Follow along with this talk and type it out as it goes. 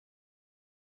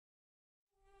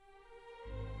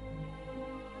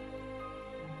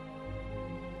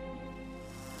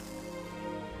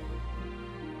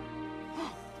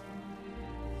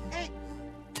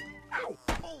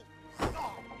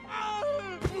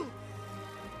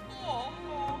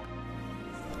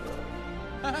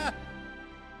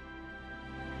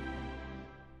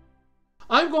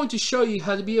I'm going to show you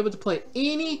how to be able to play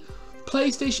any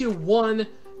PlayStation 1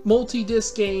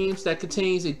 multi-disc games that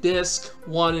contains a disc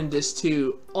 1 and disc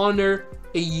 2 under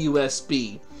a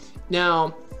USB.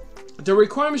 Now, the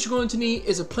requirements you're going to need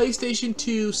is a PlayStation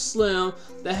 2 Slim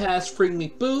that has free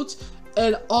Mcboot,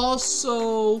 and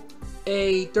also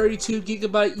a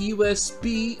 32GB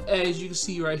USB. As you can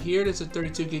see right here, that's a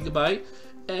 32GB.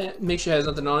 And make sure it has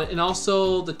nothing on it. And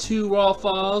also the 2 raw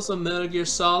files of Metal Gear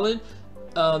Solid,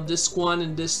 disc 1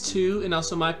 and disc 2, and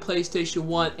also my PlayStation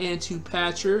 1 and 2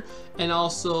 patcher, and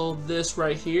also this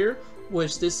right here,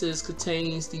 which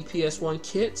contains the PSOne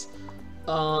kit.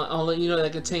 I'll let you know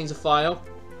that contains a file.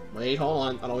 Wait, hold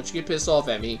on. I don't want you to get pissed off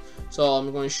at me. So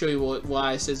I'm going to show you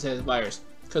why it says it has a virus.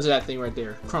 Because of that thing right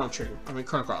there. Chrono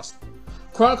Cross.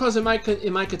 Chrono Cross, it might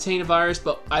contain a virus,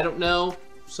 but I don't know.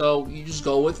 So you just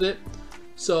go with it.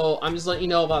 So I'm just letting you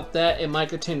know about that. It might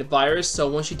contain a virus. So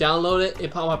once you download it,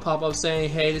 it might pop up saying,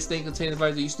 hey, this thing contains a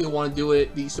virus. Do you still want to do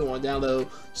it? Do you still want to download?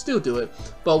 Still do it.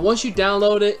 But once you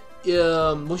download it,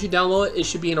 it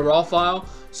should be in a raw file.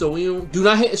 So when you do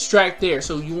not hit extract there.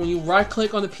 So when you right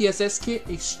click on the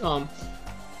psxkit,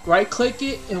 right click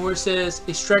it, and where it says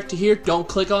extract to here, don't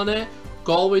click on that.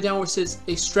 Go all the way down where it says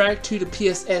extract to the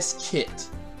psxkit,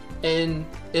 and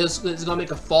it's gonna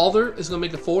make a folder. It's gonna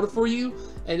make a folder for you,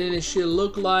 and then it should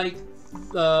look like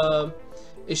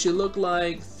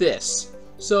this.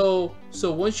 So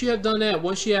once you have done that,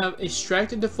 once you have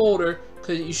extracted the folder,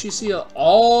 because you should see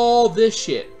all this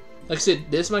shit. Like I said,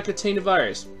 this might contain a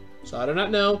virus, so I do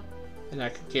not know, and I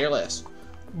could care less.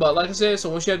 But like I said, so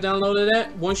once you have downloaded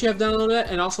that,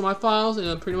 and also my files,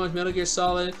 and pretty much Metal Gear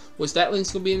Solid, which that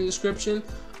link's gonna be in the description.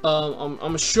 I'm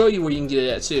gonna show you where you can get it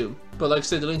at too. But like I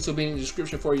said, the link's will be in the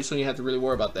description for you, so you don't have to really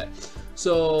worry about that.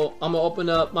 So I'm gonna open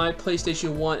up my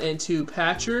PlayStation 1 and 2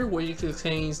 patcher, where it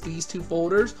contains these 2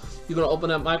 folders. You're gonna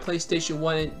open up my PlayStation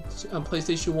 1 and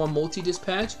PlayStation 1 Multi Disc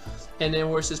Patch, and then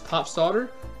where it says Pop Starter,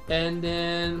 and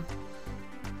then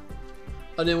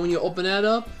when you open that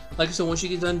up, like I said, once you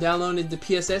get done downloading the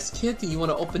psxkit, then you want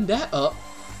to open that up,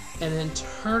 and then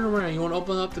turn around. You want to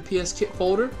open up the psxkit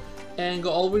folder, and go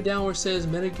all the way down where it says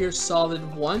Metal Gear Solid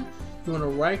 1. You want to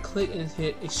right click and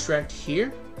hit extract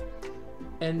here,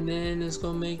 and then it's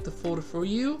going to make the folder for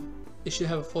you. It should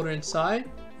have a folder inside,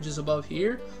 which is above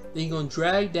here. Then you're going to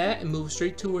drag that and move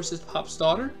straight to where it says Pop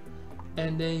Starter,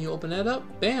 and then you open that up.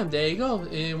 Bam, there you go.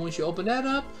 And once you open that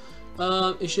up,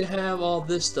 it should have all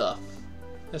this stuff.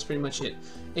 That's pretty much it.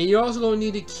 And you're also going to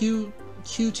need the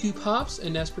Q2 pops,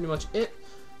 and that's pretty much it.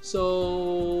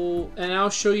 So, and I'll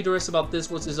show you the rest about this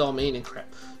once it's all made and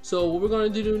crap. So what we're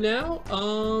going to do now,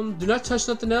 do not touch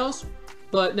nothing else,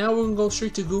 but now we're going to go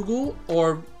straight to Google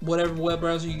or whatever web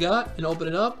browser you got and open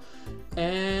it up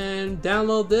and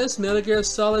download this Metal Gear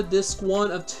Solid Disc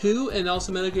 1 of 2, and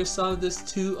also Metal Gear Solid Disc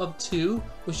 2 of 2,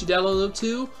 which you download them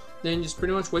to. Then just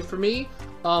pretty much wait for me.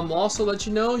 Also let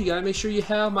you know, you gotta make sure you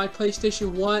have my PlayStation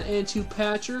 1 and 2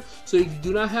 patcher. So if you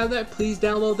do not have that, please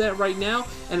download that right now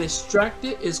and extract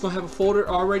it. It's gonna have a folder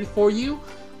already for you.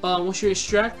 Once you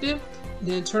extract it,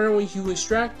 then turn when you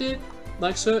extract it.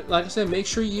 Like I said, make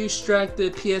sure you extract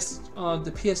the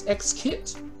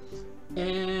psxkit,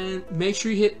 and make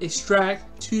sure you hit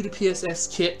extract to the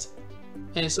psxkit.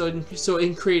 And so it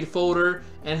can create a folder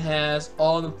and has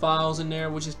all the files in there,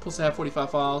 which is supposed to have 45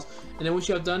 files. And then once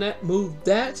you have done that, move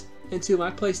that into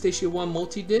my PlayStation 1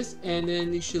 multi-disc, and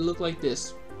then it should look like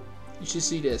this. You should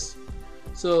see this.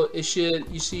 So it should,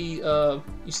 you see where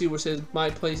it says my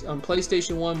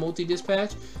PlayStation 1 Multi Disc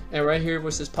Patch, and right here where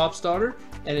it says Pop Starter,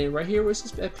 and then right here where it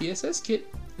says psxkit,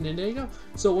 and then there you go.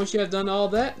 So once you have done all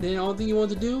that, then all thing you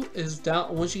want to do is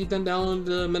once you get done downloading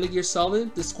the Metal Gear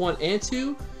Solid Disc 1 and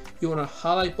 2, you want to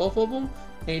highlight both of them,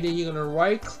 and then you're going to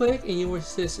right click, and where it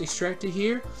says extracted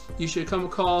here, you should come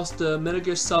across the Metal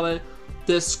Gear Solid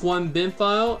Disc 1 bin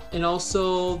file, and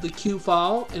also the Q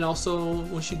file, and also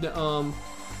once you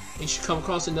should come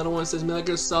across another one that says Metal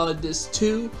Gear Solid Disc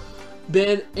 2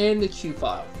 bin and the Q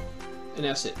file, and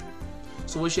that's it.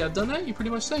 So once you have done that, you're pretty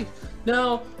much safe.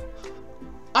 Now,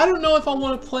 I don't know if I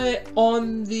want to play it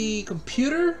on the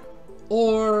computer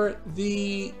or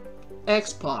the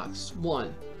Xbox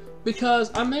One, because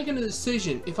I'm making a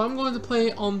decision. If I'm going to play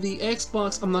it on the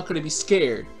Xbox, I'm not going to be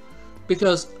scared,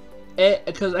 because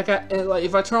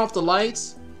if I turn off the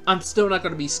lights, I'm still not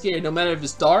going to be scared, no matter if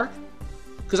it's dark.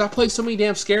 Because I play so many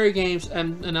damn scary games,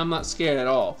 and I'm not scared at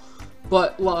all.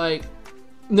 But like,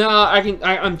 nah,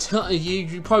 I'm telling you,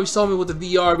 you probably saw me with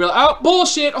the VR. Be like, oh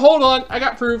bullshit! Hold on, I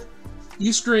got proof.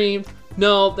 You screamed.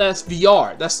 No, that's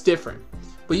VR. That's different.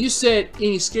 But you said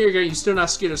any scary game, you're still not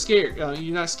scared of scary.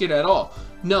 You're not scared at all.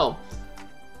 No.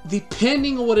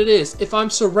 depending on what it is. If I'm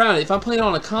surrounded, if I'm playing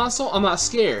on a console, I'm not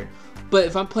scared. But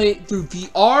if I'm playing through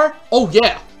VR, oh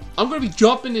yeah, I'm gonna be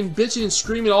jumping and bitching and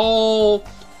screaming all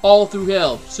through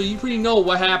hell. So you pretty know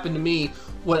what happened to me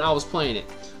when I was playing it.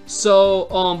 So,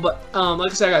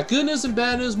 like I said, I got good news and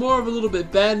bad news. More of a little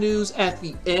bit bad news at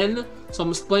the end. So I'm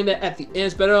gonna explain that at the end.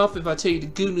 It's better off if I tell you the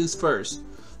good news first.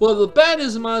 Well, the bad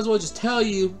news I might as well just tell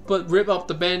you, but rip off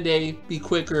the band-aid, be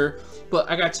quicker.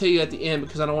 But I gotta tell you at the end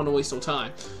because I don't want to waste no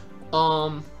time.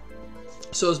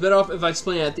 So it's better off if I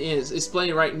explain it at the end.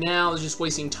 Explaining right now is just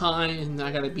wasting time, and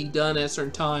I gotta be done at a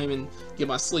certain time and get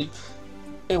my sleep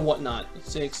and whatnot.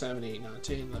 6, 7, 8, 9,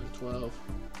 10, 11, 12,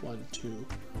 1, 2.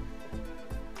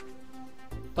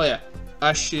 Oh yeah,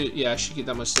 I should get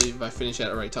that much sleep if I finish at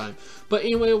the right time. But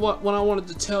anyway, what I wanted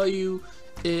to tell you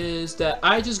is that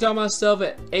I just got myself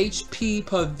an HP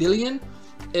Pavilion.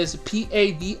 It's a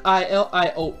Pavilion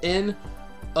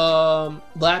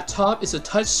laptop. It's a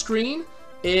touch screen.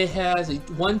 It has a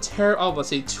 12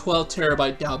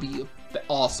 terabyte. That'll be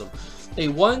awesome. A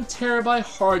 1 terabyte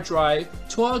hard drive,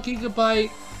 12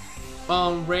 gigabyte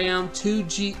RAM, 2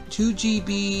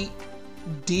 GB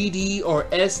DD or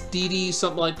SDD,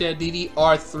 something like that,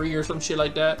 DDR3 or some shit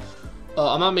like that.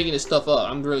 I'm not making this stuff up.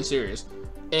 I'm really serious.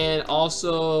 And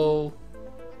also,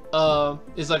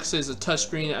 it's like I said, it's a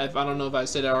touchscreen. I don't know if I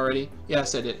said it already. Yeah, I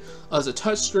said it. It's a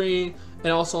touchscreen,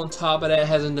 and also on top of that, it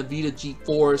has a NVIDIA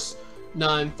GeForce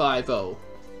 950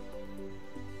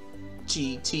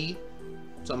 GT,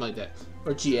 something like that,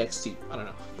 or GXT. I don't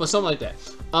know, but something like that.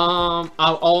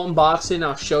 I'll unbox it and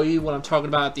I'll show you what I'm talking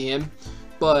about at the end.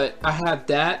 But I have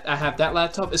that. I have that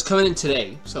laptop. It's coming in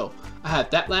today, so I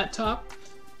have that laptop.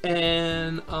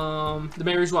 And the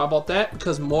main reason why I bought that,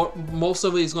 because most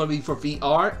of it is going to be for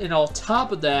VR. And on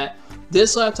top of that,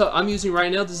 this laptop I'm using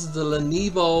right now, this is the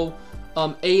Lenovo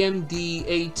AMD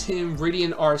A10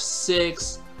 Radeon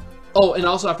R6. Oh, and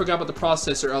also I forgot about the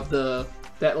processor of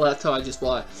that laptop I just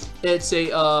bought. It's a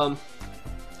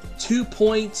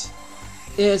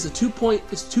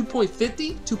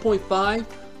 2.5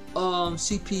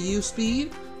 CPU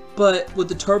speed, but with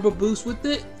the turbo boost with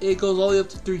it, it goes all the way up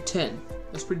to 310.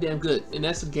 That's pretty damn good, and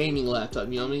that's a gaming laptop.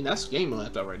 You know what I mean? That's a gaming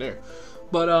laptop right there.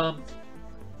 But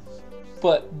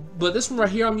this one right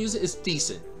here I'm using is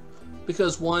decent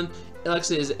because one, like I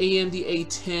said, is AMD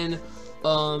A10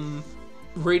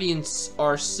 Radeon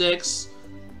R6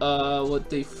 with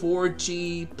the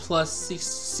 4G plus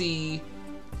 6C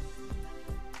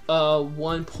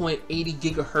 1.80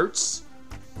 gigahertz.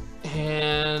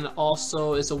 And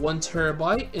also it's a 1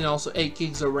 terabyte and also 8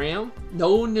 gigs of RAM.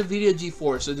 No NVIDIA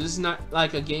GeForce, so this is not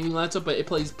like a gaming laptop, but it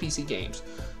plays PC games.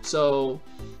 So,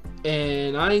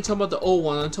 and I ain't talking about the old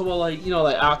one. I'm talking about like, you know,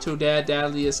 like Octodad,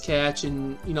 Deadliest Catch,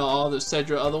 and you know, all the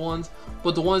etc. other ones.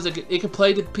 But the ones that it can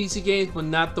play the PC games, but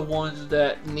not the ones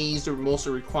that needs the most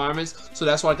of the requirements. So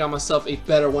that's why I got myself a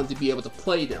better one to be able to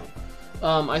play them.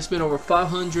 I spent over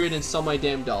 $500 and some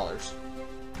damn dollars.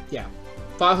 Yeah.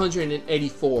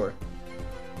 584.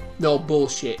 No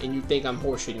bullshit, and you think I'm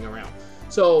horseshitting around.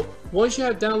 So once you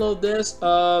have downloaded this,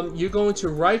 you're going to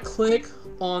right click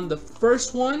on the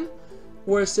first one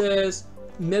where it says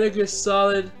Metal Gear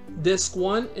Solid Disc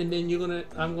 1, and then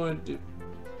I'm gonna do,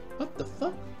 what the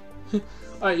fuck?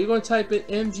 Alright, you're gonna type in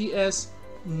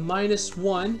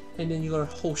MGS-1, and then you're gonna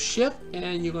hold shift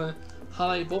and you're gonna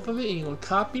highlight both of it and you're gonna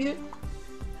copy it,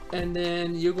 and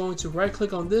then you're going to right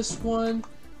click on this one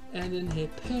and then hit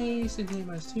paste and hit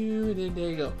 -2, and then there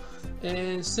you go.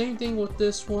 And same thing with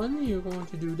this one, you're going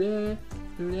to do that,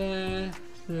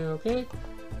 okay,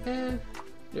 and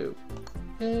do.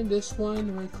 And this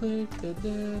one, right click,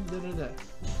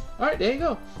 Alright, there you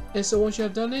go. And so once you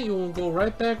have done that, you want to go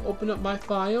right back, open up my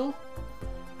file.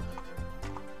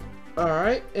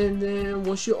 Alright, and then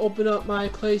once you open up my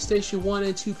PlayStation 1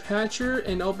 and 2 patcher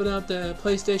and open up the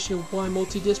PlayStation1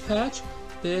 Multi Disc Patch,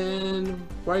 then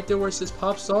right there where it says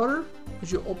Pop Starter,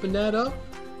 once you open that up,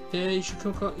 then you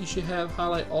should have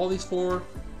highlight all these 4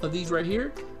 of these right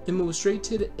here and move straight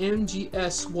to the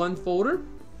MGS1 folder.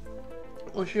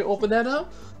 Once you open that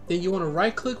up, then you want to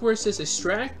right click where it says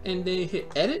extract and then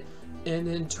hit edit, and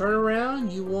then turn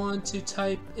around, you want to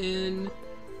type in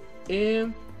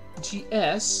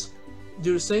MGS,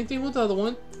 do the same thing with the other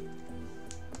one,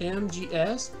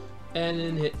 MGS, and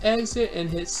then hit exit and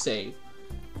hit save.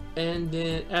 And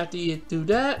then after you do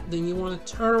that, then you want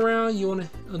to turn around, you want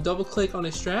to double click on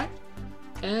extract,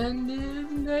 and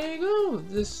then there you go.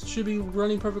 This should be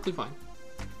running perfectly fine.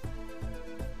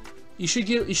 You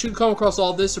should come across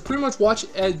all this, so pretty much watch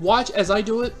as I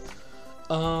do it.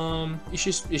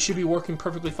 it should be working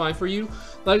perfectly fine for you.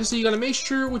 Like I said, you gotta make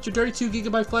sure with your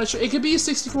 32GB flash, it could be a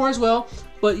 64 as well,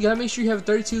 but you gotta make sure you have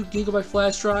a 32GB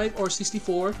flash drive or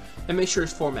 64, and make sure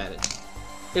it's formatted.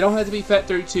 It don't have to be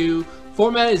FAT32.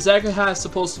 Format it exactly how it's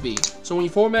supposed to be. So when you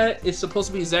format it, it's supposed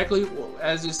to be exactly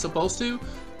as it's supposed to.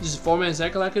 Just format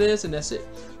exactly like it is, and that's it.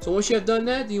 So once you have done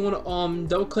that, you want to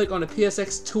double click on the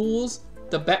PSX tools,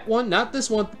 the back one, not this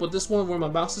one, but this one where my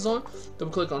mouse is on.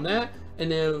 Double click on that,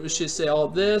 and then it should say all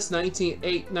this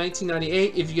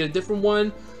 1998. If you get a different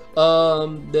one,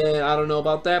 then I don't know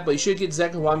about that, but you should get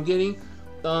exactly what I'm getting.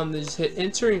 Then just hit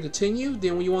enter and continue.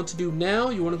 Then what you want to do now,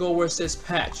 you want to go where it says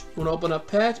patch. You want to open up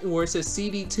patch, and where it says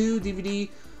CD2 DVD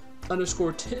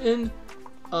 _ 10.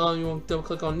 You want to double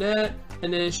click on that,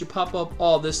 and then it should pop up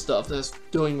all this stuff that's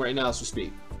doing right now as we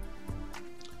speak.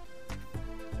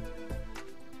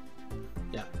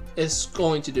 Yeah, it's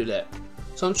going to do that.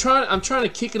 So I'm trying to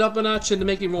kick it up a notch and to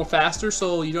make it more faster,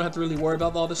 so you don't have to really worry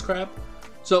about all this crap.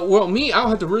 So well, me, I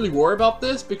don't have to really worry about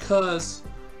this because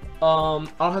I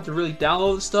don't have to really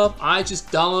download the stuff. I just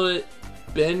downloaded it,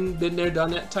 been there, done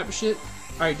that type of shit.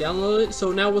 Alright, download it.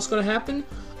 So now what's gonna happen?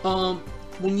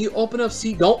 When you open up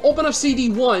don't open up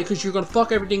CD1 because you're gonna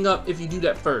fuck everything up if you do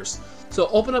that first. So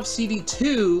open up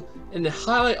CD2 and then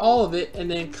highlight all of it and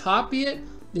then copy it.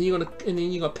 Then you're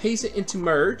gonna paste it into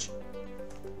merge.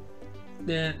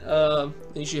 Then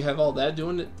you should have all that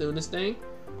doing this thing.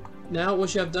 Now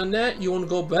once you have done that, you want to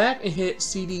go back and hit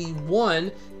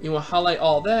CD1. You want to highlight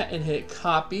all that and hit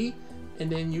copy,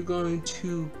 and then you're going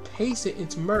to paste it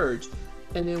into merge.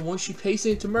 And then once you paste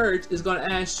it into merge, it's going to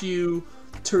ask you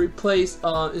to replace. It's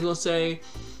going to say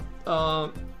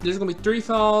there's going to be 3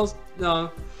 files. Do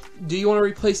you want to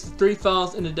replace the 3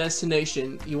 files in the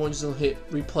destination? You want to just hit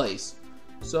replace.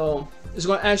 So it's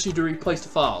going to ask you to replace the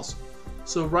files.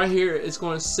 So right here, it's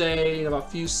going to say in about a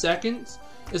few seconds.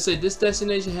 It said this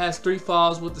destination has 3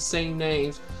 files with the same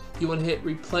names. You want to hit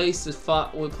replace the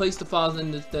files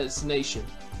in the destination.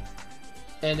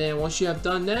 And then once you have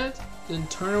done that, then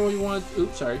turn on what you want.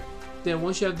 Oops, sorry. Then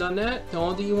once you have done that, the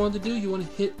only thing you want to do, you want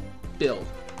to hit build.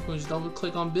 You just double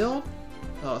click on build.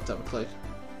 Oh, double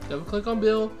click on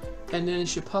build, and then it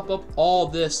should pop up all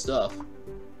this stuff.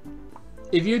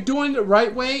 If you're doing it the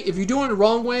right way, if you're doing it the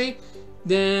wrong way,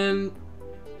 then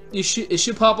it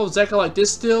should pop up exactly like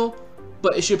this still.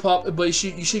 But it should pop. But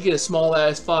you should get a small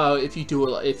ass file if you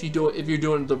do it. If you're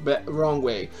doing it the wrong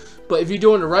way. But if you're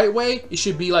doing it the right way, it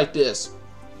should be like this,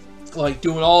 like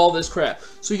doing all this crap.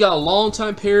 So you got a long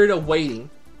time period of waiting.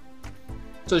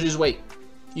 So just wait.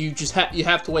 You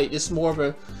have to wait. It's more of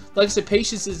a, like I said,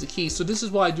 patience is the key. So this is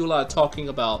why I do a lot of talking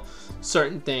about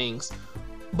certain things.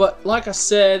 But like I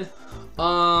said,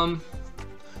 but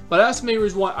that's the main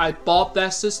reason why I bought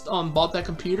that system, bought that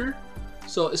computer.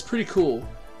 So it's pretty cool.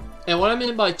 And what I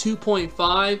meant by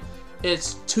 2.5,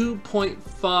 it's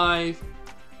 2.5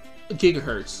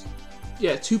 gigahertz.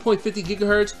 Yeah, 2.50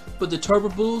 gigahertz. But the turbo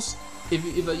boost,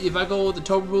 if I go with the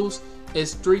turbo boost,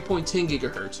 it's 3.10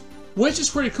 gigahertz, which is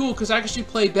pretty cool because I actually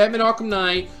play Batman Arkham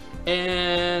Knight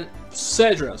and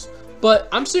Cedros. But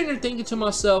I'm sitting there thinking to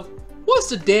myself, what's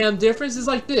the damn difference? It's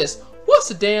like this. What's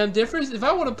the damn difference? If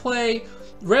I want to play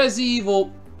Resident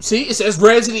Evil, see, it says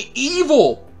Resident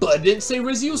Evil. But it didn't say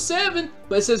Resident Evil 7,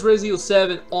 but it says Resident Evil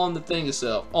 7 on the thing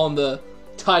itself, on the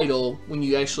title, when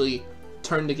you actually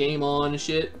turn the game on and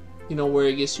shit. You know, where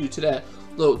it gets you to that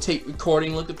little tape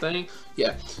recording looking thing.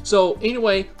 Yeah. So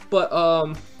anyway, but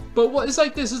what it's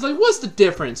like this. It's like, what's the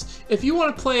difference? If you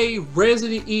want to play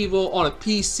Resident Evil on a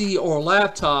PC or a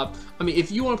laptop, I mean,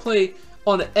 if you want to play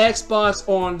on the Xbox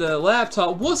or on the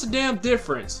laptop, what's the damn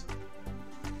difference?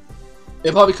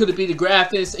 It probably could be the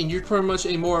graphics, and you're pretty much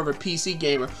more of a PC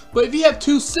gamer. But if you have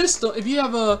two systems, if you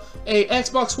have a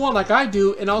Xbox One like I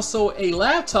do, and also a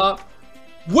laptop,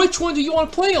 which one do you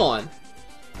want to play on?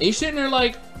 And you're sitting there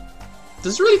like,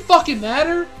 does it really fucking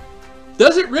matter?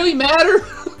 Does it really matter?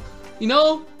 You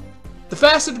know, the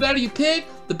faster the better you pick,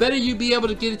 the better you'll be able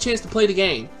to get a chance to play the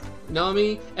game. You know what I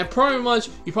mean? And pretty much,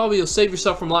 you probably will save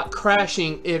yourself from a lot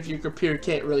crashing if your computer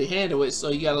can't really handle it.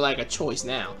 So you got like a choice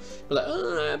now. You're like,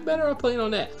 oh, better I'm playing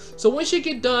on that. So once you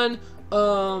get done,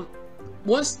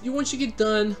 once it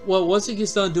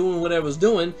gets done doing whatever it's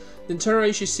doing, then turn around.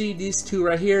 You should see these two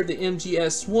right here, the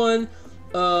MGS1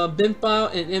 bin file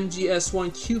and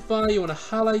MGS1 Q file. You want to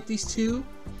highlight these two,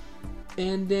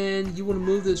 and then you want to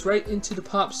move this right into the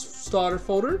Pops starter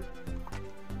folder.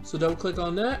 So double click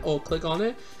on that, or click on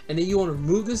it, and then you want to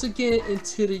move this again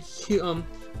into the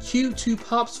Q2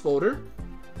 Pops folder.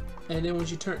 And then once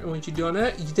you're doing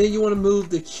that, then you want to move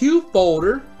the Q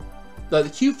folder, the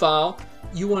Q file.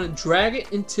 You want to drag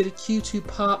it into the Q2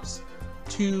 Pops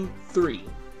 2.3.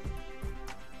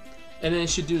 and then it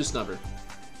should do this number.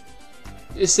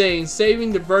 It's saying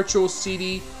saving the virtual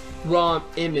CD-ROM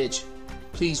image.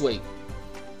 Please wait.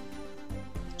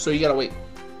 So you gotta wait,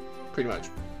 pretty much.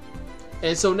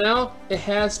 And so now it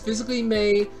has physically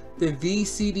made the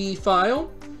VCD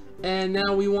file, and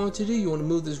now we want to do, you want to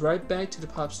move this right back to the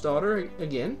pop starter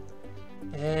again,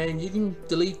 and you can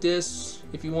delete this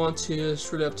if you want to.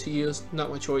 It's really up to you. It's not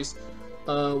my choice,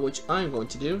 which I'm going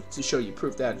to do to show you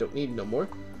proof that I don't need it no more.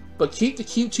 But keep the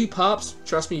Q2 pops.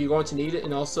 Trust me, you're going to need it,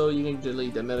 and also you can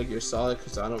delete the Metal Gear Solid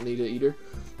because I don't need it either.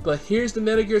 But here's the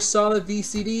Metal Gear Solid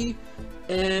VCD.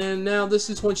 And now this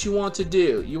is what you want to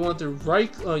do. You want to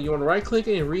right click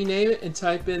it and rename it and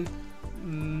type in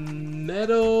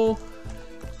Metal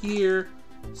Gear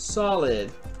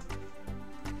Solid.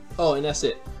 Oh, and that's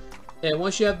it. And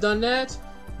once you have done that,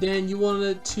 then you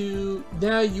want to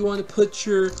put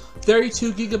your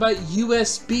 32 gigabyte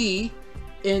USB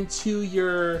into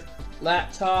your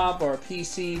laptop or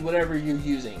PC, whatever you're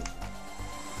using.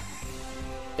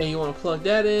 And you want to plug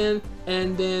that in,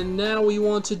 and then now what you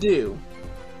want to do,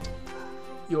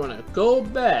 you want to go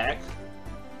back.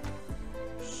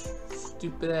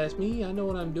 Stupid ass me, I know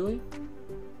what I'm doing.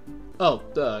 Oh,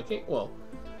 duh, okay, well.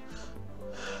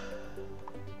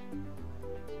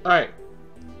 Alright,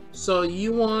 so what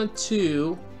you want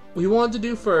to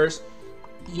do first,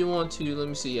 you want to, let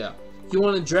me see, yeah. You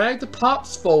want to drag the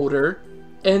pops folder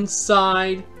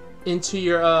inside into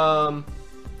your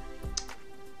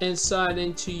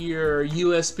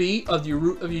USB of your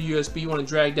root of your USB. You want to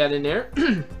drag that in there.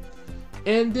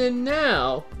 And then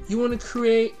now you want to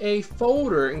create a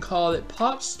folder and call it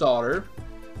Pop Starter.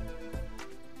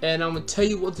 And I'm going to tell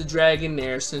you what to drag in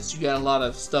there since you got a lot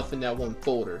of stuff in that one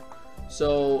folder.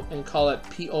 So, and call it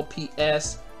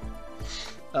POPS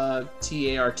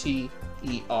TARTER.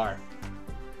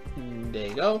 There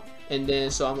you go. And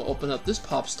then so I'm going to open up this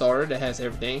Pop Starter that has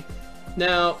everything.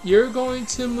 Now you're going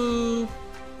to move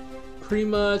pretty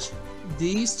much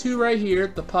these two right here,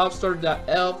 the Pop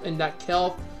Starter.elf and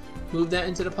 .kelf. Move that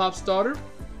into the Pop Starter.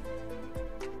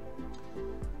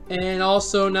 And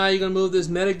also now you're going to move this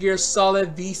Metal Gear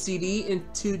Solid VCD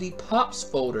into the Pops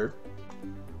folder.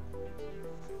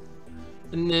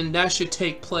 And then that should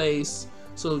take place.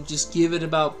 So just give it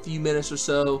about a few minutes or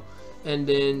so, and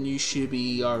then you should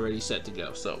be already set to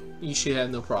go. So you should have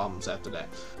no problems after that.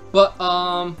 But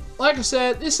like I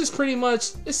said, this is pretty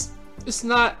much this is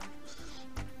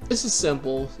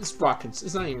simple. It's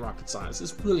not even rocket science.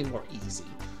 It's really more easy.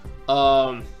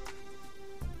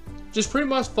 Just pretty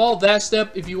much follow that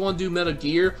step if you want to do Metal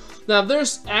Gear. Now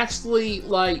there's actually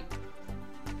like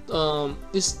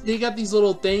they got these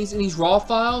little things in these raw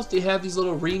files. They have these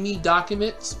little README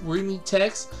documents, README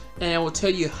text, and it will tell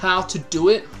you how to do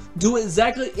it. Do it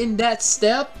exactly in that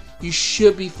step. You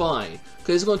should be fine,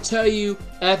 because it's going to tell you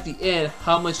at the end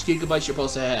how much gigabytes you're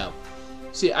supposed to have.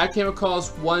 See, I came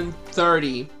across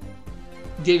 130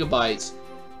 gigabytes,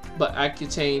 but I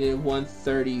contain in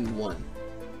 131.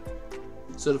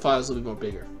 So the file is a little bit more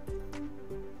bigger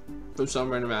for some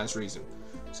random ass reason.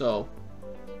 So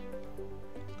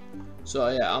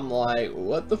yeah, I'm like,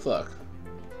 what the fuck?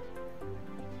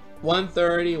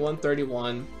 130,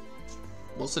 131.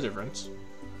 What's the difference?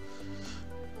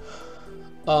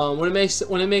 When it makes the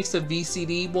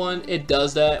VCD one, it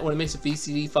does that. When it makes a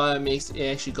VCD file, it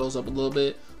actually goes up a little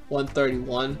bit.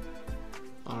 131.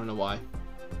 I don't know why.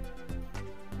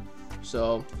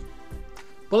 So,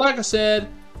 but like I said,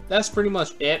 that's pretty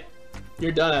much it.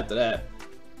 You're done after that.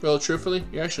 Real truthfully,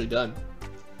 you're actually done.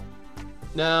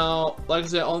 Now, like I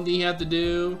said, only thing you have to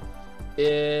do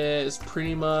is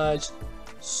pretty much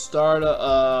start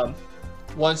a.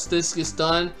 Once this gets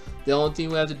done, the only thing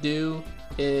we have to do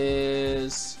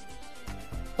is,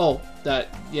 you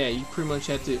pretty much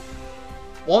have to.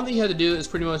 One thing you have to do is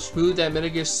pretty much move that Metal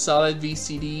Gear Solid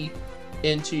VCD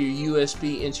into your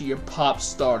USB into your Pop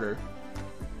Starter.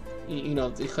 You know,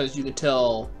 because you can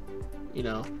tell, you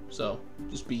know, so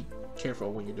just be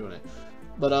careful when you're doing it.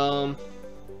 But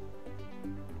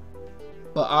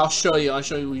I'll show you what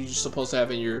you're supposed to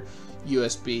have in your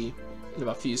USB in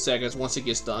about a few seconds once it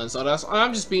gets done. So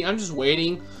I'm just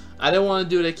waiting. I don't want to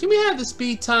do that. Can we have the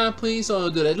speed time, please? So I'll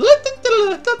do that.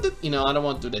 You know, I don't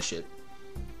want to do that shit.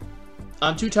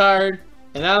 I'm too tired,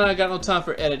 and I don't got no time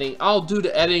for editing. I'll do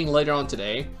the editing later on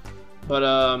today,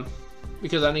 but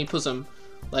because I need to put some,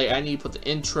 I need to put the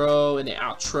intro and the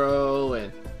outro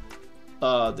and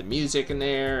the music in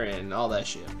there and all that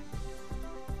shit.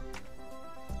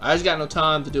 I just got no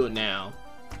time to do it now.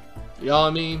 You know what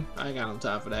I mean? I ain't got no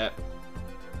time for that.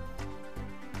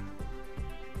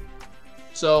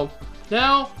 So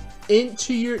now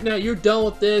you're done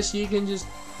with this. You can just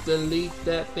delete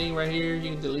that thing right here.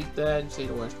 You can delete that and say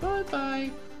the words bye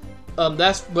bye.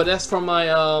 That's from my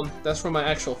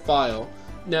actual file.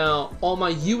 Now on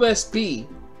my USB.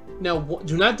 Now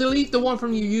do not delete the one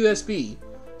from your USB.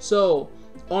 So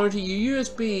onto your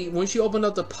USB, once you open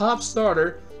up the pop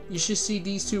starter, you should see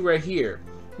these two right here.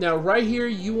 Now right here,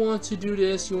 you want to do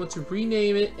this. You want to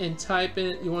rename it and type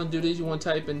in. You want to do this. You want to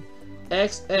type in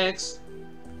XX.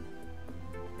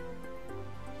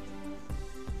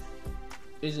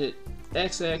 Is it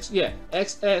XX? Yeah,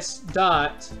 XX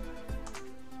dot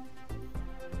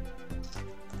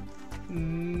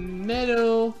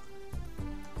Metal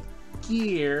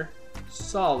Gear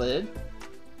Solid.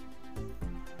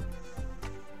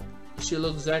 It should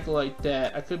look exactly like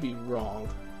that. I could be wrong.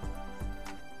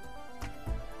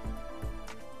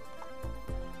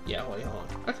 Yeah, wait, hold on.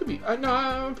 I could be. No,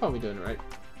 I'm probably doing it right.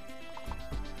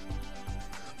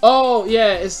 Oh,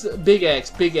 yeah, it's big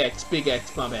X, big X, big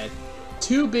X. My bad.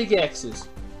 2 big X's.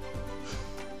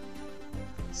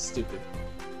 Stupid.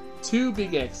 2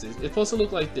 big X's. It's supposed to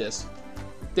look like this.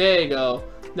 There you go.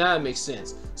 Now it makes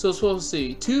sense. So it's supposed to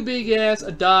see 2 big S,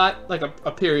 a dot, like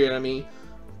a period, I mean.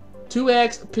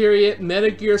 2X, period,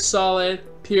 Metal Gear Solid,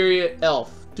 period,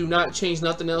 ELF. Do not change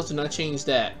nothing else. Do not change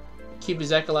that. Keep it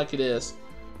exactly like it is.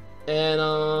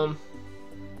 And,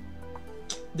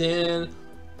 then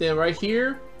right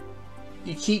here,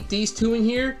 you keep these 2 in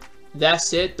here.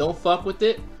 That's it. Don't fuck with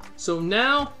it. So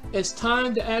now it's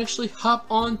time to actually hop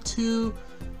onto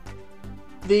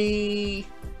the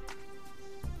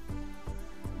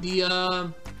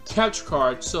capture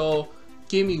card. So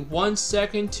give me 1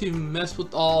 second to mess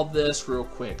with all this real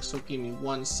quick. So give me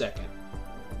 1 second.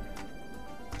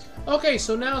 Okay,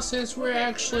 so now since we're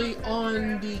actually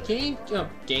on the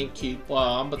GameCube,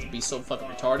 wow, I'm about to be so fucking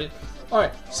retarded.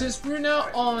 Alright, since we're now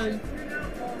on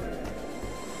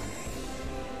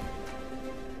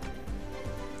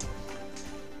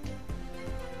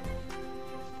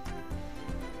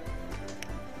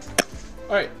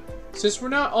since we're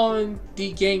not on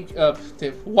the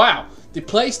the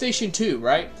PlayStation 2,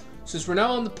 right? Since we're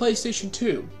now on the PlayStation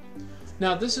 2,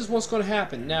 now this is what's going to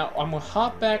happen. Now I'm going to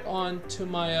hop back on to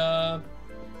my on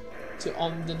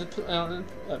the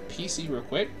PC real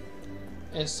quick,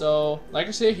 and so like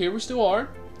I said, here we still are.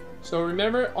 So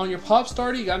remember, on your pop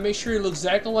starter, you gotta make sure it looks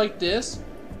exactly like this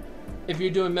if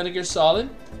you're doing Metal Gear Solid,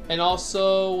 and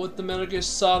also with the Metal Gear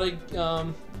Solid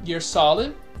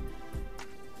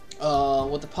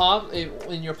with the pop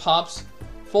in your pops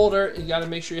folder, you got to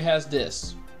make sure it has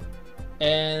this,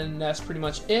 and that's pretty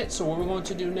much it. So what we're going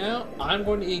to do now, I'm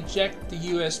going to eject the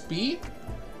USB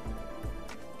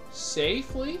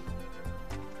safely,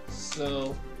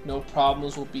 so no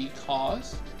problems will be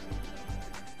caused.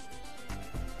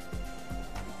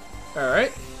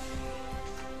 Alright,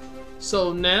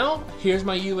 so now here's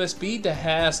my USB that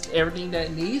has everything that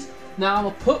it needs. Now I'm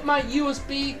going to put my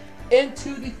USB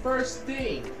into the first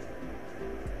thing.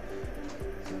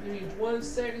 So give me 1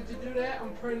 second to do that.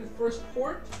 I'm putting the first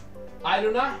port. I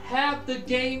do not have the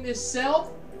game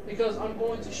itself because I'm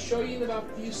going to show you in about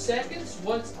a few seconds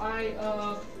once I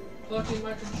plug in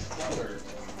my controller.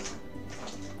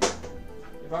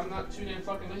 If I'm not too damn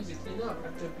fucking lazy to clean up, I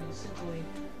could be simply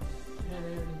have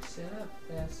everything set up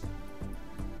fast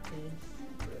and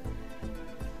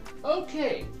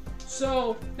okay.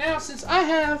 So now since I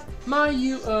have my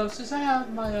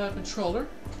controller,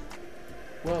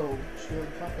 whoa, chill the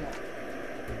fuck out.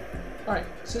 Alright,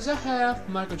 since I have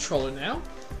my controller now,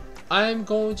 I'm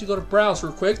going to go to browse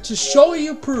real quick to show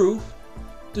you proof.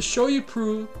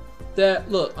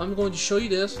 That, look, I'm going to show you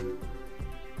this.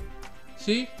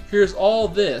 See, here's all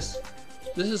this.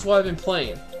 This is what I've been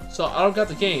playing. So I don't got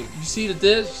the game. You see the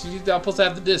disc? You see that I'm supposed to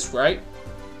have the disc, right?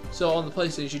 So on the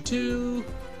PlayStation 2, you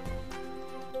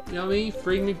know what I mean?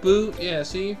 Free Mcboot, yeah,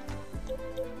 see?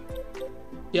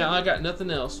 Yeah, I got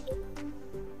nothing else.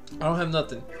 I don't have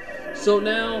nothing. So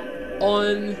now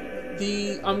on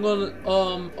the, I'm gonna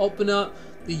open up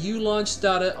the ULaunch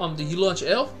data, the ULaunch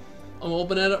ELF. I'm gonna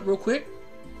open that up real quick.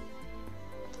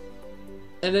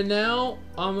 And then now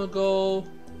I'm gonna go,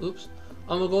 oops,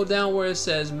 I'm gonna go down where it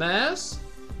says mass,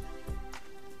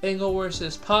 and go where it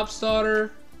says pop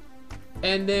starter,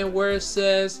 and then where it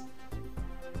says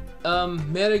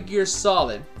Metal Gear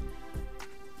Solid.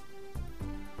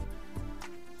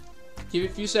 Give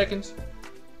it a few seconds.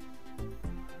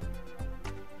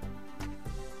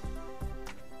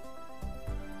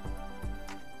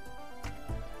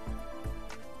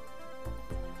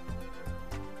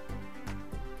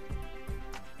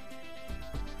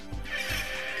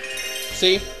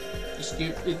 See?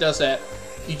 It does that.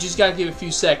 You just gotta give it a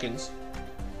few seconds.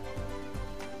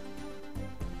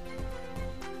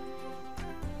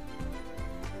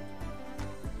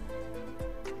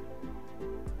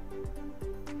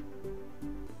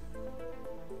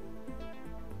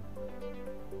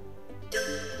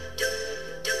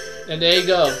 And there you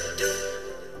go.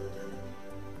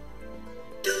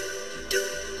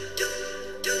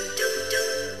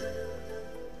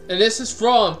 And this is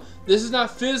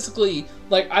not physically,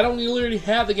 like, I don't literally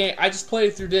have the game, I just play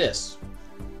it through this.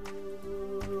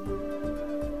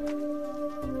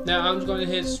 Now I'm just going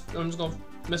to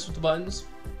mess with the buttons.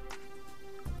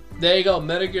 There you go,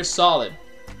 Metal Gear Solid.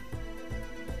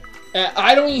 And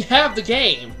I don't even have the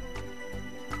game.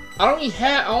 I don't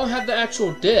have the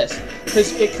actual disc,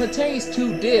 because it contains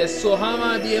 2 discs. So how am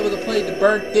I be able to play the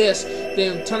burnt disc?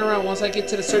 Then turn around once I get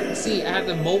to the certain scene, I have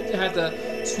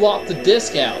to swap the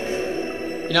disc out.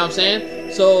 You know what I'm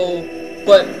saying? So,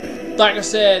 but like I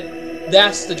said,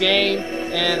 that's the game,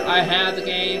 and I have the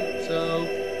game. So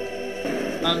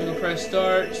I'm gonna press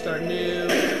start new.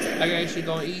 I can actually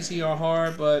go easy or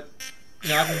hard, but you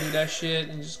know I can do that shit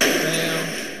and just go down,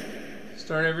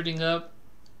 start everything up.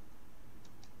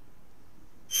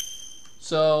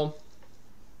 So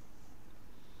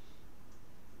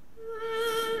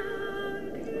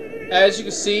as you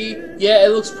can see, yeah, it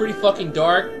looks pretty fucking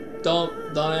dark. Don't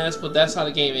ask, but that's how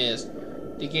the game is.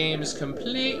 The game is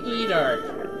completely dark.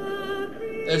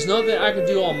 There's nothing I can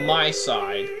do on my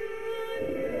side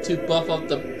to buff up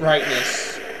the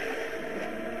brightness.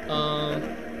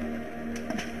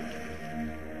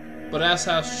 But that's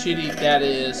how shitty that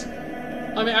is.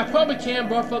 I mean, I probably can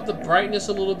buff up the brightness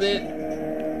a little bit,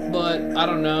 but I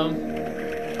don't know.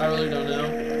 I really don't know.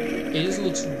 It just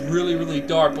looks really, really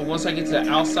dark, but once I get to the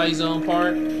outside zone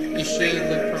part, it should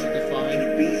look perfectly fine.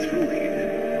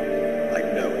 I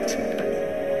know it.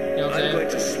 You know what I'm going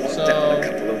to saying? swat down a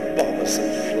couple of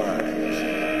bothersome flies.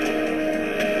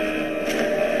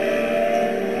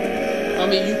 I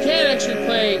mean, you can actually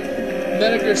play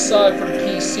Metal Gear Solid for the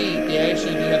PC. They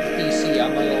actually do have the PC,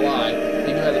 I'm not gonna lie. They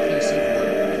do have the PC for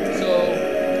it.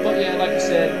 So, but yeah, like I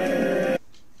said.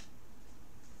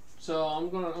 So I'm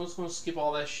just gonna skip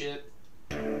all that shit.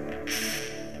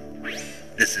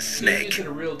 This is Snake.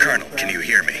 Colonel, can you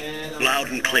hear me? Loud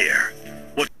and clear.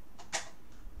 What?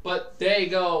 But there you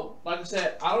go. Like I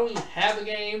said, I don't even have the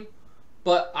game,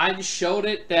 but I just showed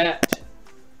it that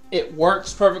it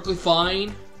works perfectly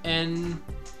fine. And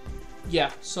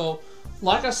yeah, so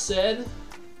like I said,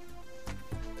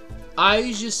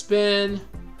 I just been,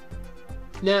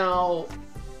 now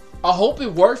I hope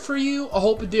it worked for you. I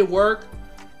hope it did work,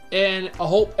 and I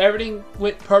hope everything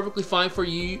went perfectly fine for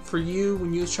you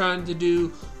when you was trying to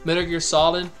do Metal Gear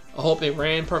Solid. I hope it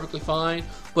ran perfectly fine.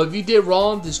 But if you did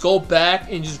wrong, just go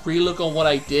back and just relook on what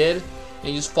I did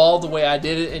and just follow the way I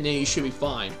did it, and then you should be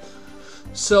fine.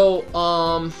 So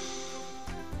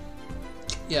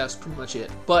yeah, that's pretty much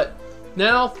it. But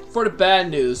now for the bad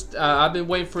news. I've been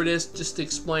waiting for this just to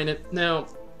explain it. Now,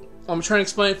 I'm trying to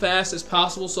explain it fast as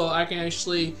possible so I can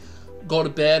actually go to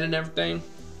bed and everything.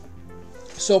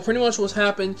 So pretty much what's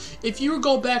happened, if you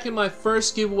go back in my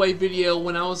first giveaway video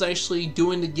when I was actually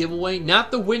doing the giveaway, not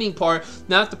the winning part,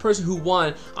 not the person who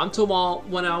won, I'm talking about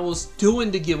when I was doing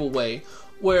the giveaway,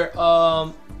 where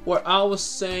I was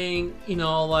saying, you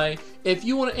know, like, if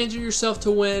you want to enter yourself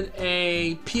to win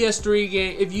a PS3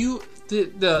 game, if you,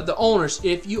 the owners,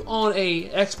 if you own a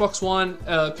Xbox One,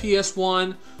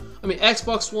 PSOne, I mean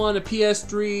Xbox One, a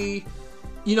PS3,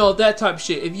 you know, that type of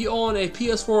shit. If you own a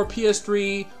PS4,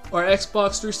 PS3, or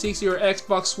Xbox 360 or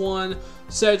Xbox One,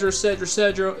 etc, etc,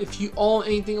 etc, if you own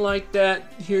anything like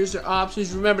that, here's your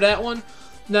options. Remember that one?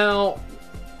 Now,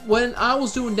 when I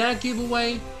was doing that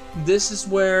giveaway, this is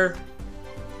where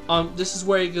it's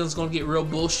gonna get real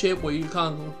bullshit, where you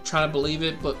kind of try to believe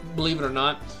it, but believe it or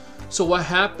not. So what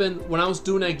happened when I was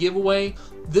doing that giveaway,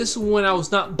 this is when I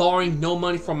was not borrowing no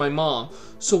money from my mom.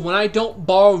 So when I don't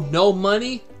borrow no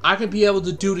money, I can be able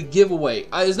to do the giveaway.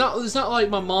 It's not like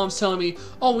my mom's telling me,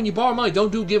 oh, when you borrow money,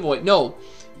 don't do a giveaway. No,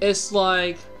 it's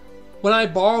like when I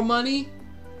borrow money,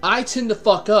 I tend to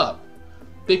fuck up,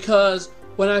 because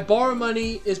when I borrow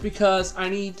money, it's because I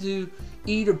need to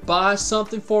either buy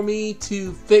something for me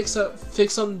to fix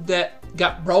something that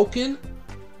got broken.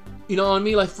 You know what I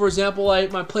mean? Like, for example,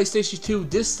 like my PlayStation 2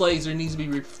 disc laser needs to be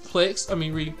refixed,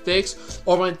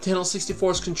 or my Nintendo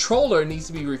 64's controller needs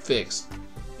to be refixed.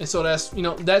 And so that's, you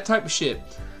know, that type of shit.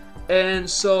 And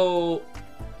so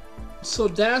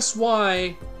that's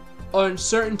why on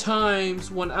certain times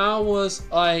when I was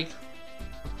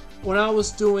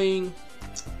doing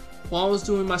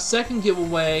my second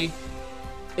giveaway,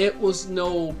 it was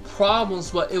no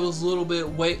problems, but it was a little bit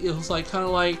it was like kind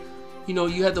of like, you know,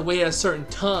 you had to wait at a certain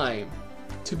time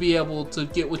to be able to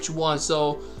get what you want.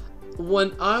 So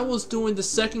when I was doing the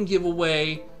second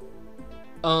giveaway,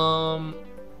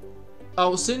 I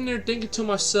was sitting there thinking to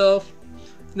myself,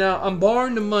 now I'm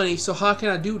borrowing the money, so how can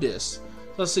I do this?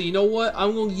 So I said, you know what,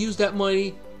 I'm going to use that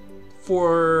money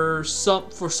for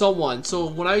someone. So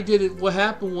when I did it, what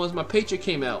happened was my paycheck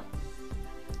came out,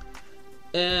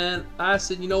 and I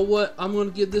said, you know what, I'm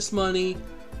gonna give this money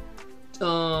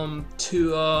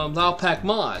to Loudpack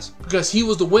Mods, because he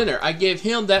was the winner. I gave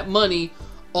him that money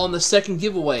on the second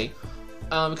giveaway,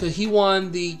 because he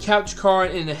won the capture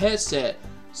card and the headset.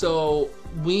 So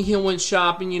me and him went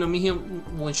shopping. You know, me and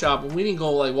him went shopping. We didn't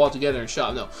go like walk together and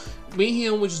shop. No, me and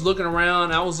him was just looking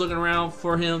around. I was looking around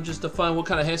for him just to find what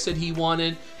kind of headset he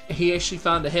wanted, and he actually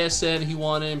found the headset he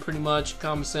wanted, pretty much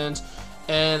common sense.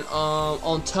 And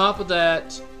on top of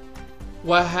that,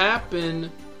 what happened?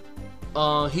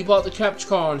 He bought the capture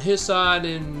card on his side,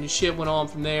 and shit went on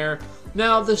from there.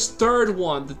 Now this third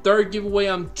one, the third giveaway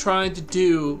I'm trying to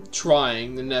do,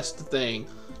 and that's the thing,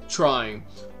 trying.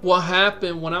 What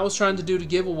happened when I was trying to do the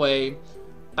giveaway,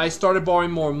 I started borrowing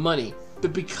more money.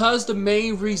 But because the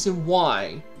main reason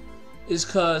why is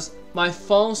because my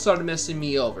phone started messing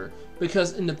me over.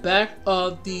 Because in the back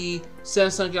of the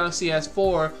Samsung Galaxy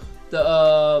S4,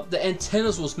 the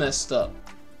antennas was messed up.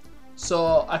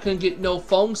 So I couldn't get no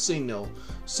phone signal.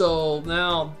 So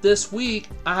now this week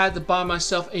I had to buy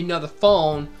myself another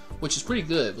phone, which is pretty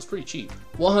good. It was pretty cheap,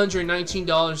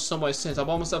 $119 some odd cents. I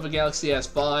bought myself a Galaxy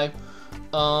S5.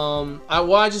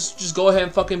 I just go ahead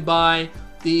and fucking buy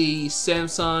the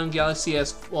Samsung Galaxy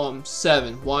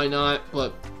S7. Why not?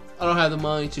 But I don't have the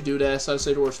money to do that, so I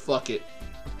said, "Or fuck it."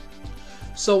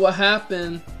 So what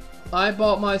happened? I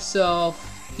bought myself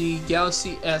the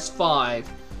Galaxy S5,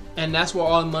 and that's where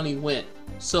all the money went.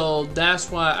 So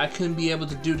that's why I couldn't be able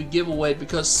to do the giveaway,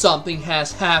 because something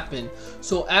has happened.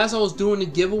 So as I was doing the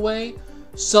giveaway,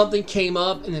 something came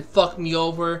up and it fucked me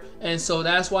over, and so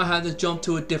that's why I had to jump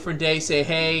to a different day. Say,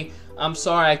 hey, I'm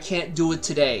sorry, I can't do it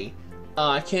today.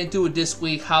 I can't do it this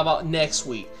week. How about next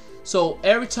week? So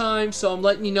every time, so I'm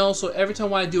letting you know. So every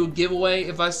time when I do a giveaway,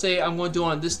 if I say I'm going to do it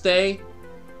on this day,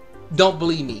 don't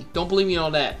believe me. Don't believe me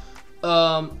on that.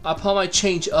 I probably might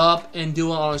change up and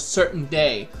do it on a certain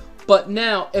day. But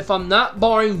now, if I'm not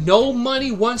borrowing no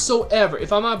money whatsoever,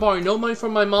 if I'm not borrowing no money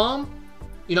from my mom,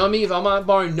 you know what I mean? If I'm not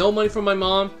borrowing no money from my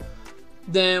mom,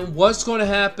 then what's going to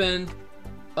happen?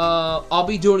 I'll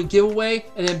be doing a giveaway,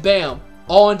 and then bam,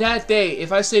 on that day,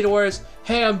 if I say the words,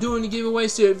 hey, I'm doing the giveaway,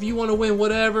 so if you want to win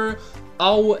whatever,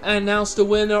 I'll announce the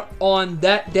winner on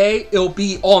that day. It'll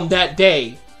be on that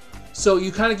day. So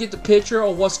you kind of get the picture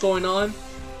of what's going on.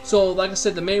 So like I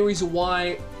said, the main reason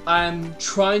why I'm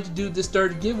trying to do this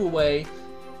third giveaway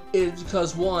is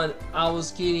because, one, I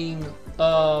was getting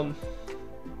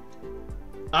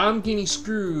I'm getting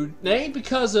screwed. It ain't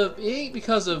because of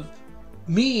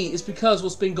me, it's because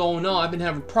what's been going on. I've been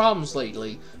having problems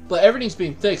lately, but everything's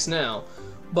being fixed now.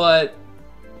 But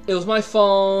it was my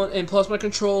phone, and plus my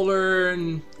controller,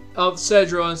 and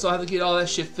etc. And so I had to get all that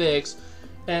shit fixed.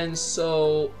 And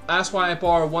so that's why I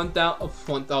borrowed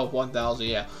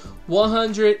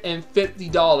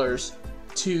 $150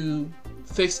 to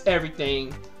fix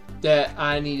everything that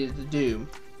I needed to do.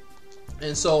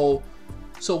 And so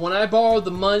when I borrowed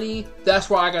the money, that's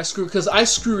where I got screwed, because I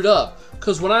screwed up.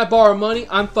 Because when I borrow money,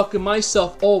 I'm fucking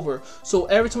myself over. So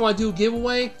every time I do a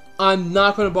giveaway, I'm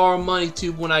not going to borrow money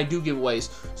to when I do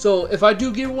giveaways. So if I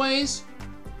do giveaways,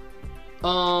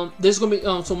 this is gonna be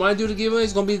so when I do the giveaway,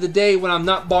 it's gonna be the day when I'm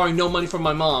not borrowing no money from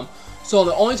my mom. So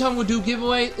the only time we'll do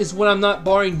giveaway is when I'm not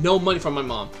borrowing no money from my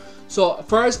mom. So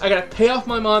first I gotta pay off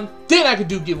my mom, then I can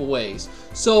do giveaways.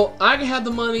 So I can have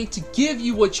the money to give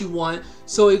you what you want,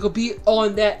 so it could be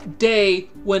on that day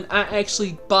when I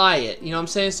actually buy it. You know what I'm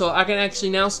saying? So I can actually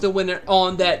announce the winner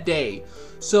on that day.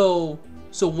 So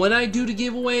when I do the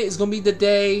giveaway, it's gonna be the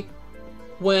day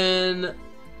when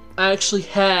I actually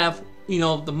have, you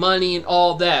know, the money and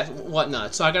all that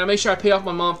whatnot. So I gotta make sure I pay off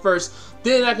my mom first,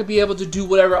 then I could be able to do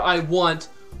whatever I want,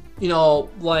 you know,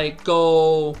 like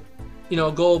go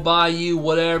buy you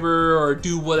whatever or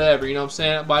do whatever, you know what I'm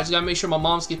saying? But I just gotta make sure my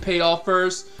mom's get paid off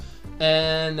first,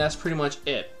 and that's pretty much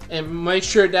it. And make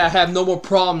sure that I have no more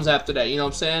problems after that, you know what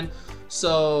I'm saying?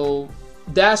 So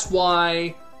that's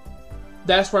why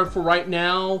for right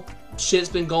now, shit's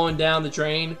been going down the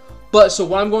drain. But so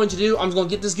what I'm going to do, I'm just going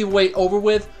to get this giveaway over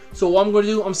with. So what I'm going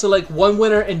to do, I'm select one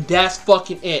winner, and that's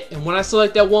fucking it. And when I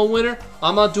select that one winner,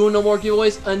 I'm not doing no more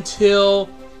giveaways until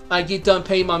I get done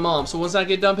paying my mom. So once I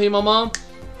get done paying my mom,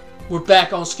 we're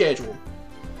back on schedule.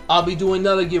 I'll be doing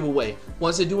another giveaway.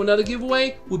 Once I do another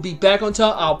giveaway, we'll be back on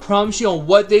top. I'll promise you on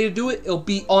what day to do it. It'll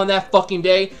be on that fucking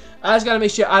day. I just gotta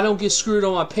make sure I don't get screwed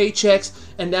on my paychecks,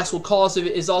 and that's what caused it.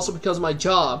 Is also because of my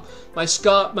job. My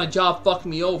job fucked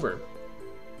me over.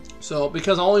 So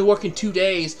because I'm only working 2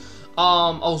 days,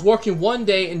 I was working one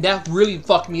day, and that really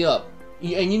fucked me up.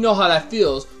 And you know how that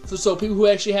feels. So people who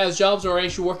actually has jobs or are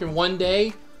actually working one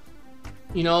day,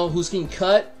 you know, who's getting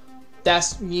cut,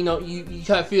 that's, you know, you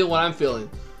kind of feel what I'm feeling.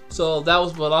 So that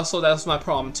was, but also that was my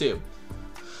problem too.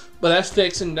 But that's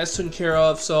fixed and that's taken care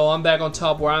of, so I'm back on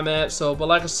top where I'm at. So, but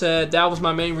like I said, that was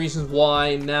my main reasons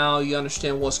why. Now you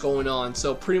understand what's going on.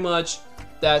 So pretty much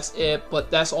that's it.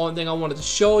 But that's the only thing I wanted to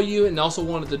show you, and also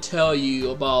wanted to tell you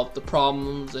about the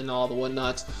problems and all the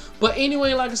whatnots. But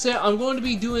anyway, like I said, I'm going to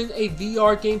be doing a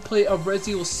VR gameplay of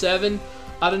Resident Evil 7.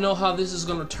 I don't know how this is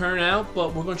going to turn out,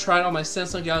 but we're going to try it on my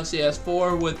Samsung Galaxy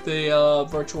S4 with the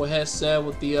virtual headset,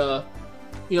 with the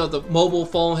you know, the mobile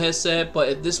phone headset. But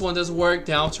if this one doesn't work,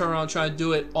 then I'll turn around and try to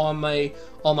do it on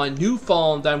my new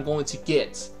phone that I'm going to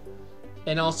get,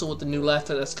 and also with the new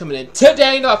laptop that's coming in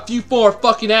today in a few more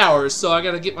fucking hours. So I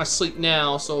gotta get my sleep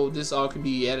now, so this all can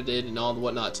be edited and all the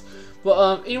whatnots.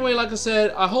 But anyway, like I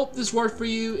said, I hope this worked for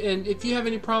you, and if you have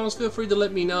any problems, feel free to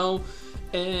let me know.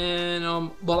 And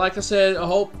but like I said, I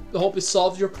hope it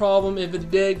solves your problem. If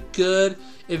it did, good.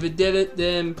 If it didn't,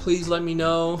 then please let me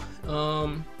know.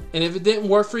 And if it didn't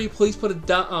work for you, please put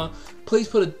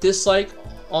a dislike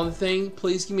on the thing.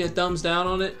 Please give me a thumbs down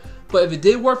on it. But if it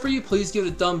did work for you, please give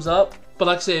it a thumbs up. But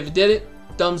like I said, if it didn't,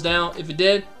 thumbs down. If it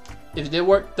did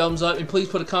work, thumbs up. And please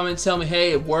put a comment and tell me,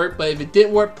 hey, it worked. But if it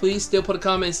didn't work, please still put a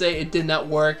comment and say it did not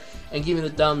work, and give it a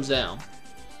thumbs down.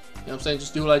 You know what I'm saying?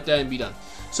 Just do it like that and be done.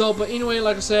 So, but anyway,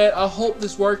 like I said, I hope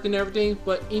this worked and everything.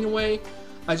 But anyway,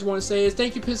 I just want to say is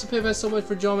thank you, psxkits, so much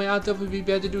for joining me. I'll definitely be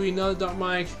back to do another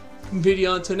DarkMike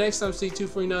video. Until next time, stay tuned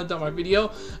for another DarkMike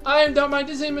video. I am DarkMike,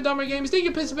 this is DarkMike Games. Thank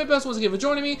you, psxkits, once again for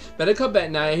joining me. Better come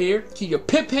back now here. Keep your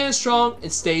pimp hands strong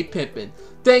and stay pimping.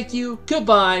 Thank you,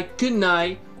 goodbye, good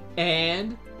night,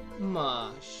 and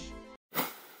mosh.